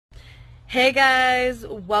Hey guys,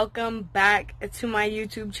 welcome back to my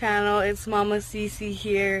YouTube channel. It's Mama Cece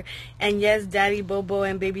here, and yes, Daddy Bobo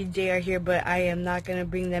and Baby J are here, but I am not gonna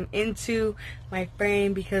bring them into my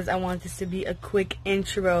frame because I want this to be a quick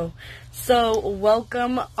intro. So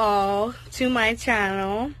welcome all to my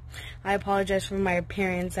channel. I apologize for my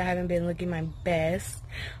appearance. I haven't been looking my best,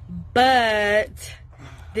 but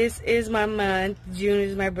this is my month. June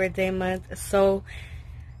is my birthday month, so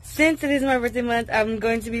since it is my birthday month, I'm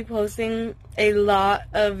going to be posting a lot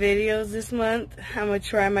of videos this month. I'm going to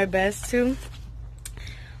try my best to.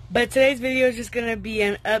 But today's video is just going to be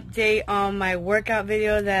an update on my workout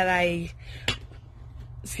video that I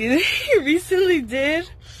recently did.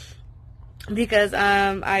 Because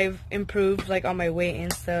I've improved like on my weight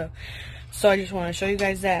and stuff. So I just want to show you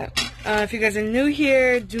guys that. If you guys are new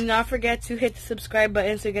here, do not forget to hit the subscribe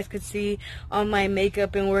button so you guys can see all my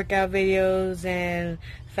makeup and workout videos and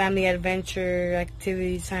family adventure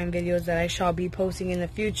activity time videos that I shall be posting in the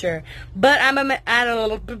future. But I'm gonna add a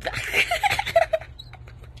little bit.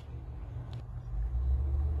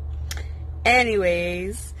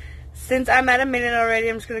 Anyways, since I'm at a minute already,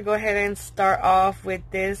 I'm just going to go ahead and start off with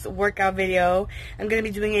this workout video. I'm going to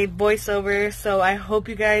be doing a voiceover, so I hope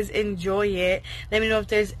you guys enjoy it. Let me know if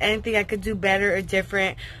there's anything I could do better or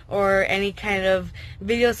different, or any kind of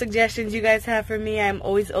video suggestions you guys have for me. I'm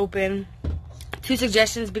always open to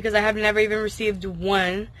suggestions because I have never even received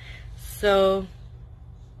one. So,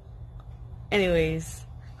 anyways,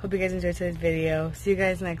 hope you guys enjoyed today's video. See you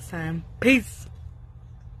guys next time. Peace!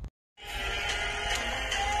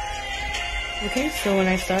 Okay, so when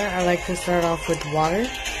I start, I like to start off with water.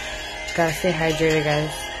 Gotta stay hydrated,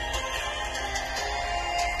 guys.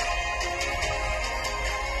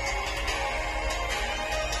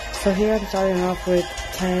 So here I'm starting off with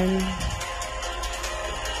 10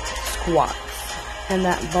 squats. And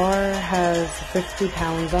that bar has 50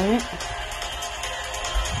 pounds on it.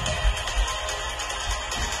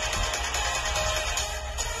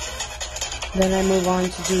 Then I move on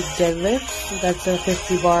to do deadlifts. That's a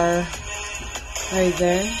 50 bar right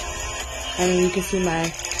there, and you can see my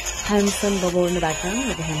handsome Bobo in the background.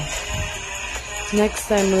 Look at him.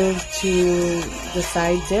 Next, I move to the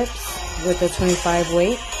side dips with the 25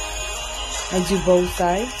 weight. I do both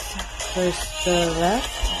sides. First the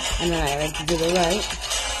left, and then I like to do the right.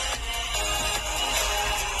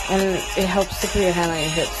 And it helps to put your hand on your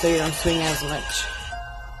hips so you don't swing as much.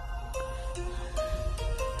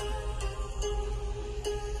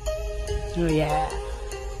 Oh yeah.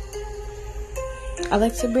 I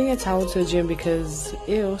like to bring a towel to the gym because,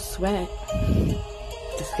 ew, sweat.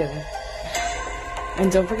 Just kidding. And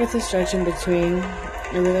don't forget to stretch in between.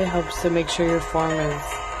 It really helps to make sure your form is,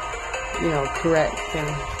 correct, and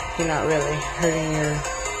you're not really hurting your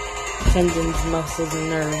tendons, muscles, and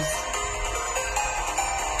nerves.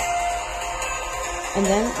 And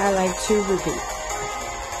then I like to repeat.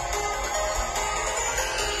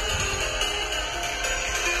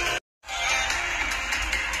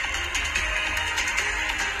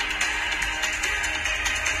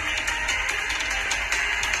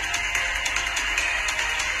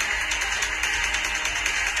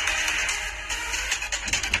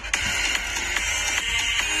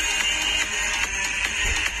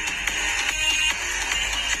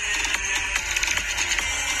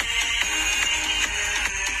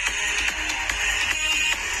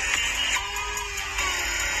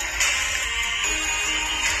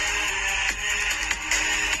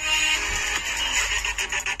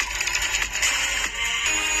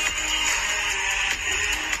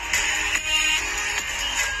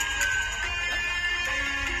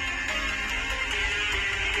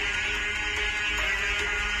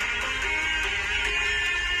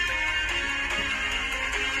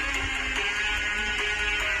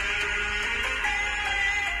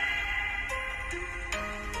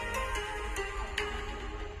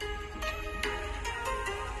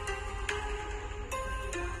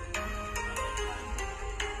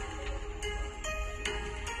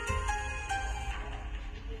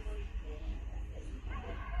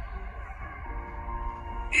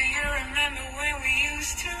 Remember when we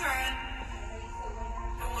used to run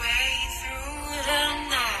away through the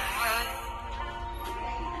night?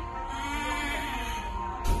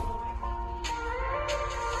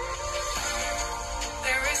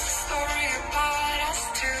 There is a story about us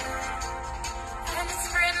two, and it's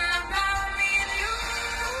written about me and you.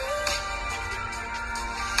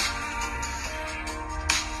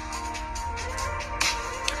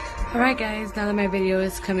 Alright guys, now that my video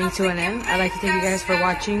is coming to an end, I'd like to thank you guys for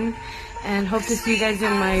watching, and hope to see you guys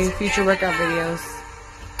in my future workout videos.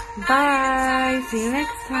 Bye! See you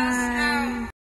next time!